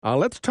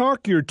Let's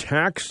talk your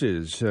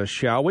taxes,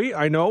 shall we?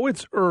 I know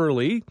it's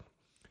early,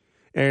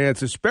 and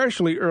it's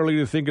especially early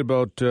to think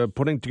about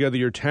putting together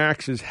your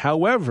taxes.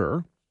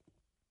 However,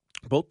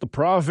 both the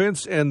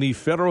province and the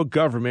federal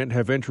government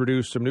have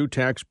introduced some new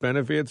tax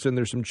benefits, and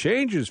there's some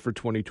changes for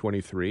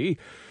 2023.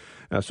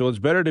 So it's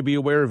better to be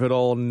aware of it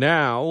all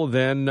now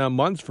than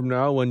months from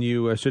now when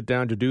you sit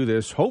down to do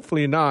this,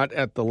 hopefully not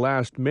at the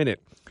last minute.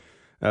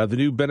 The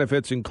new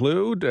benefits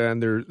include,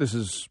 and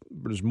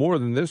there's more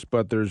than this,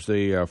 but there's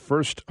the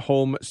first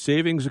home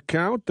savings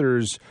account.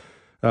 There's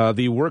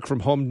the work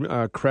from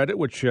home credit,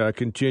 which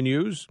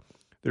continues.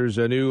 There's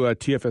a new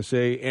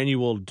TFSA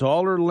annual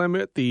dollar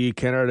limit. The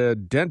Canada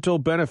dental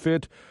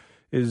benefit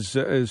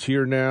is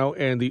here now,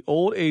 and the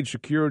old age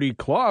security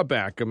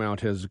clawback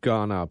amount has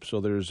gone up. So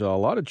there's a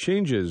lot of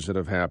changes that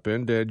have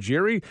happened.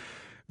 Gerry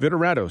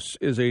Vittoratos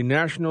is a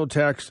national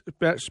tax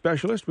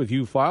specialist with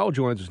UFile.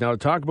 Joins us now to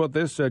talk about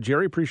this.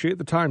 Gerry, appreciate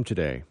the time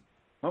today.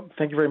 Well,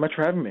 thank you very much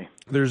for having me.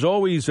 There's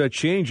always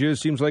changes.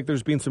 Seems like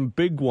there's been some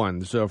big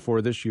ones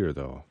for this year,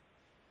 though.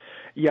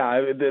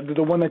 Yeah,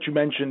 the one that you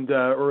mentioned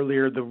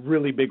earlier, the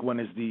really big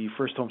one is the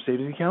first home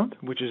savings account,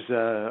 which is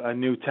a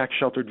new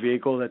tax-sheltered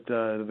vehicle that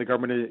the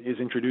government is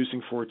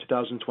introducing for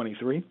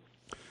 2023,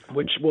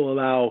 which will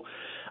allow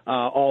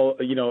all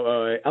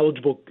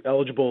eligible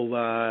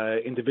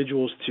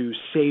individuals to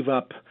save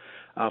up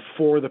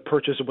for the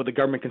purchase of what the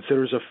government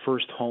considers a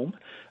first home,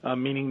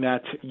 meaning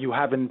that you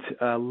haven't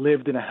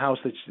lived in a house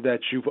that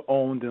you've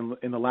owned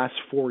in the last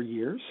 4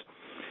 years.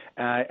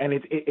 And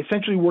it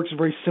essentially works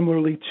very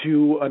similarly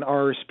to an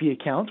RSP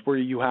account where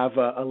you have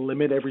a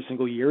limit every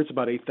single year. It's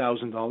about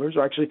 $8,000.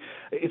 Or actually,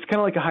 it's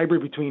kind of like a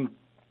hybrid between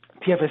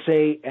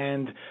TFSA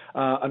and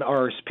an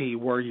RSP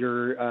where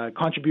your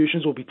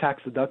contributions will be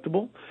tax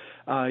deductible.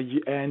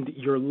 And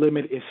your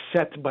limit is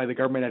set by the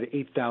government at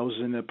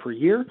 $8,000 per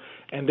year.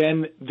 And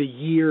then the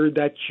year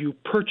that you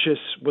purchase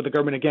what the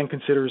government again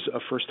considers a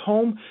first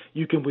home,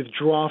 you can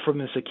withdraw from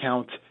this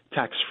account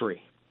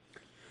tax-free.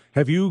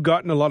 Have you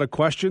gotten a lot of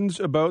questions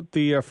about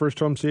the first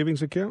home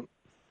savings account?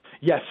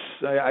 Yes,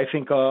 I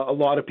think a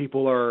lot of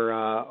people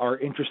are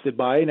interested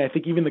by it, and I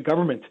think even the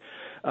government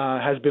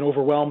has been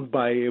overwhelmed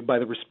by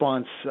the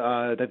response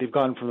that they've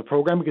gotten from the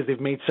program because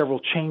they've made several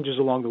changes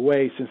along the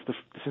way since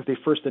they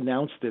first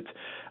announced it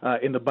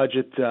in the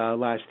budget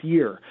last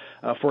year.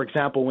 For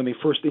example, when they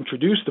first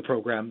introduced the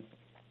program,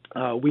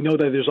 we know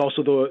that there's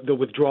also the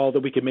withdrawal that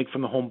we can make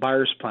from the home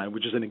buyers plan,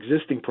 which is an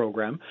existing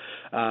program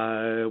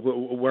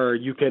where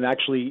you can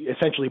actually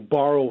essentially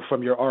borrow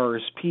from your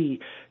RSP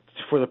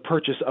for the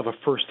purchase of a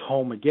first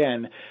home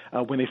again.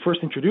 When they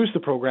first introduced the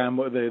program,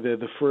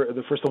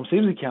 the first home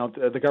savings account,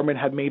 the government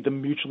had made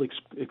them mutually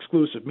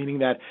exclusive, meaning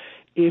that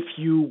if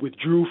you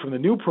withdrew from the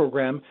new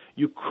program,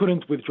 you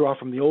couldn't withdraw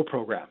from the old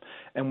program.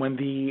 And when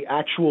the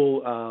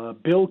actual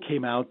bill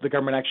came out, the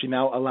government actually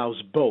now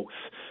allows both.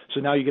 So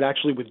now you could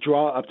actually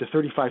withdraw up to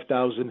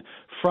 $35,000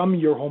 from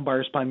your home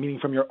buyers plan, meaning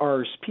from your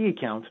RSP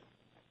account,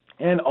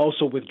 and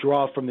also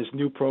withdraw from this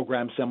new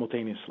program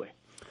simultaneously.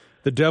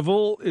 The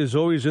devil is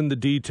always in the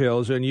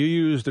details, and you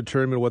use the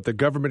term what the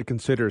government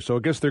considers. So I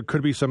guess there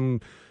could be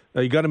some,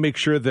 you got to make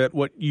sure that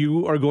what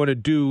you are going to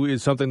do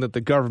is something that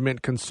the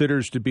government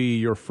considers to be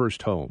your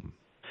first home.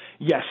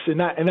 Yes,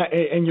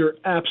 and you're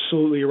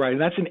absolutely right. And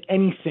that's in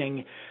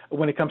anything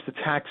when it comes to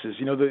taxes.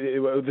 You know,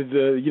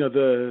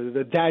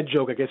 the dad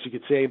joke, I guess you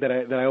could say, that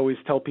I always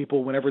tell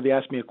people whenever they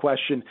ask me a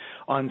question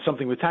on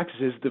something with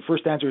taxes is the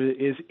first answer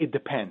is it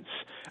depends.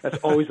 That's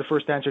always the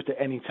first answer to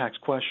any tax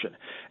question.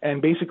 And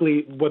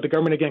basically what the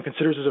government again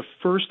considers as a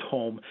first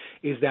home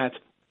is that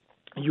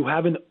you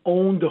haven't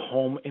owned a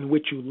home in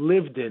which you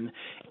lived in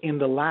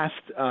the last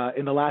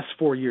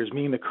 4 years,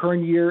 meaning the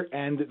current year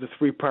and the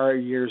 3 prior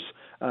years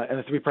and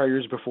the 3 prior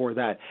years before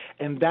that.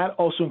 And that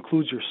also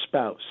includes your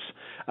spouse,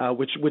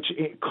 which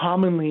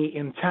commonly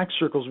in tax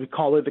circles we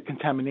call it the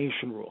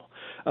contamination rule,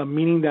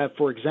 meaning that,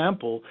 for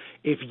example,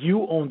 if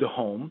you owned a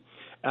home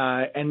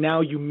and now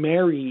you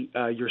marry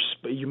your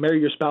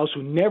spouse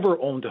who never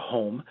owned a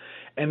home,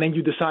 and then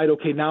you decide,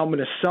 okay, now I'm going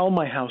to sell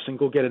my house and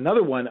go get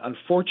another one.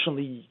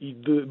 Unfortunately,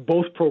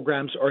 both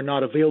programs are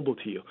not available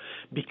to you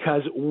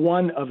because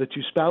one of the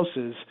two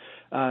spouses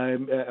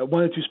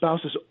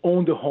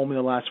owned a home in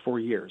the last 4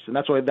 years, and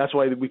that's why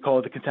we call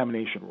it the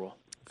contamination rule.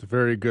 It's a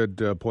very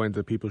good point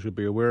that people should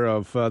be aware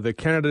of. The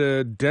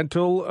Canada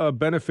dental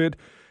benefit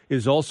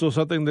is also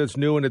something that's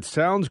new, and it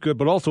sounds good,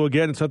 but also,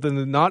 again, it's something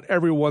that not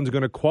everyone's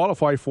going to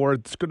qualify for.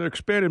 It's going to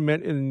expand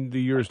in the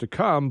years to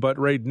come, but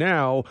right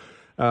now,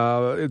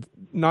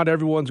 not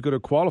everyone's going to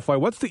qualify.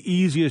 What's the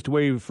easiest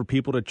way for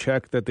people to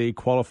check that they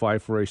qualify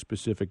for a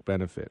specific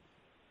benefit?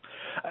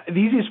 The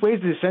easiest way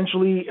is to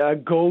essentially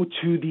go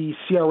to the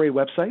CRA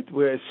website,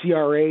 where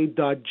cra.gc.ca.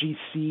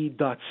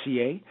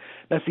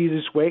 That's the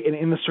easiest way. And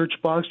in the search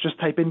box, just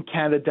type in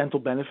Canada Dental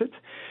Benefit.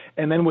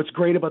 And then what's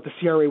great about the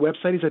CRA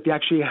website is that they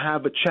actually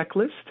have a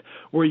checklist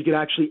where you can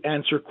actually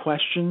answer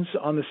questions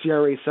on the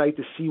CRA site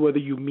to see whether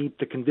you meet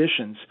the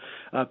conditions.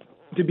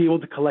 to be able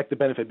to collect the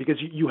benefit, because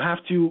you have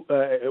to,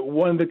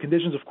 one of the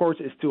conditions, of course,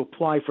 is to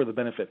apply for the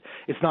benefit.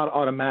 It's not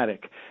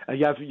automatic.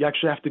 You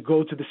actually have to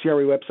go to the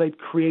CRA website,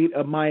 create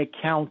a My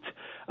Account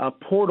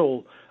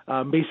portal,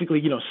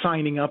 basically,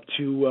 signing up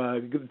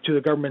to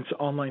the government's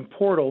online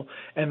portal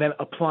and then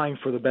applying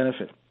for the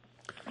benefit.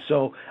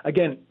 So,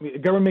 again, the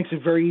government makes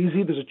it very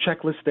easy. There's a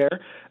checklist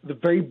there. The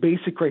very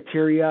basic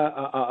criteria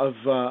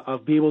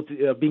of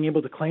being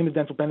able to claim the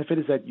dental benefit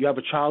is that you have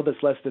a child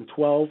that's less than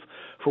 12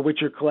 for which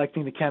you're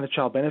collecting the Canada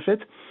Child Benefit,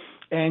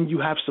 and you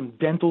have some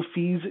dental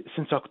fees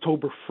since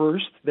October 1st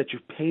that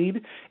you've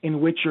paid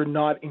in which you're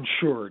not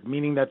insured,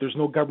 meaning that there's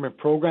no government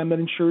program that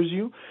insures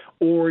you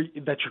or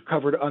that you're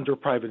covered under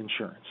private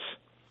insurance.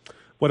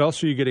 What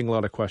else are you getting a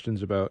lot of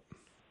questions about?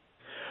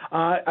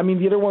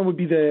 The other one would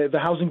be the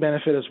housing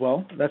benefit as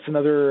well. That's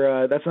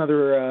another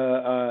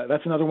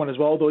one as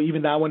well. Although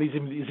even that one is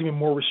even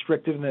more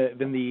restrictive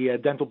than the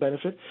dental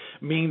benefit,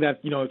 meaning that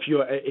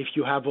if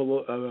you have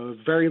a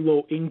very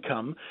low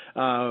income,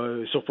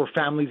 so for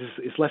families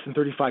it's less than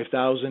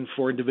 $35,000,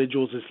 for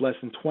individuals it's less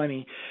than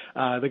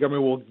 $20,000. The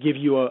government will give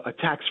you a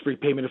tax-free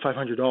payment of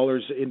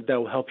 $500 that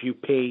will help you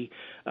pay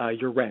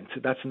your rent.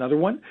 That's another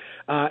one.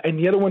 And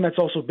the other one that's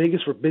also big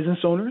is for business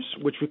owners,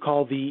 which we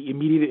call the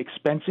immediate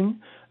expensing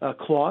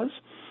clause,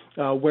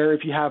 where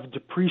if you have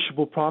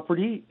depreciable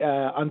property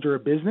under a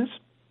business,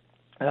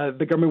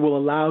 the government will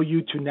allow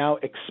you to now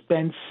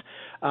expense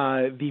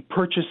the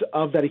purchase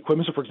of that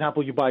equipment. So, for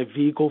example, you buy a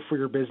vehicle for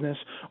your business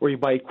or you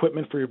buy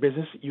equipment for your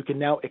business, you can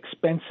now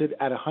expense it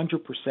at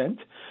 100%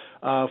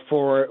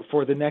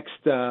 for the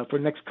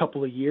next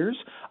couple of years,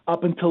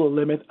 up until a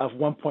limit of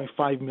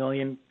 $1.5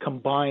 million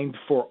combined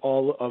for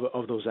all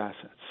of those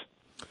assets.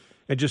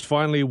 And just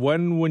finally,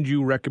 when would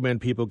you recommend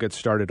people get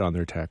started on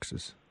their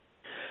taxes?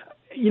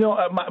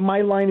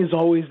 My line is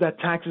always that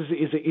taxes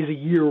is a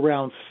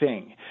year-round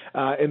thing.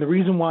 And the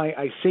reason why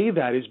I say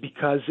that is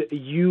because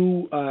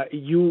you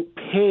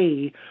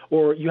pay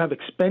or you have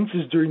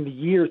expenses during the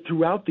year,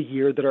 throughout the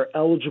year, that are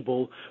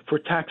eligible for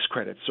tax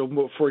credits.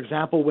 So, for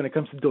example, when it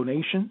comes to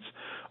donations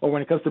or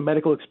when it comes to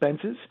medical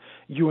expenses,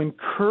 you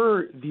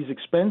incur these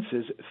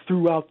expenses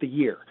throughout the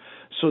year.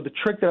 So the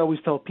trick that I always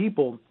tell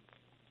people,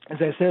 as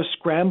I said,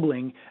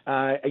 scrambling,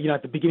 at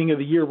the beginning of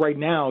the year right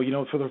now, in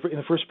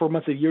the first 4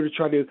 months of the year to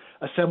try to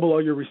assemble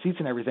all your receipts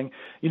and everything,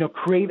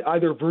 create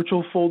either a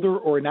virtual folder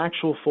or an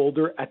actual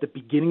folder at the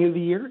beginning of the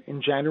year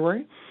in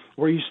January,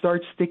 where you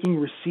start sticking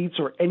receipts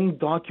or any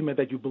document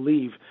that you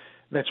believe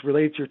that's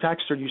related to your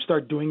tax return, you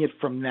start doing it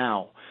from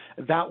now.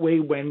 That way,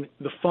 when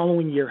the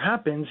following year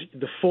happens,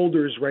 the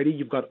folder is ready,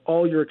 you've got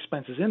all your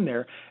expenses in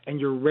there, and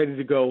you're ready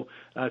to go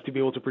to be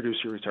able to produce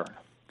your return.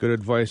 Good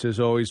advice as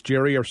always.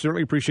 Gerry, I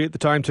certainly appreciate the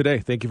time today.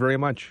 Thank you very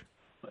much.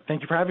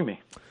 Thank you for having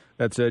me.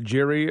 That's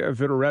Gerry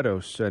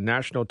Vittoratos, a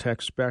national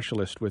tax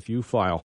specialist with UFile.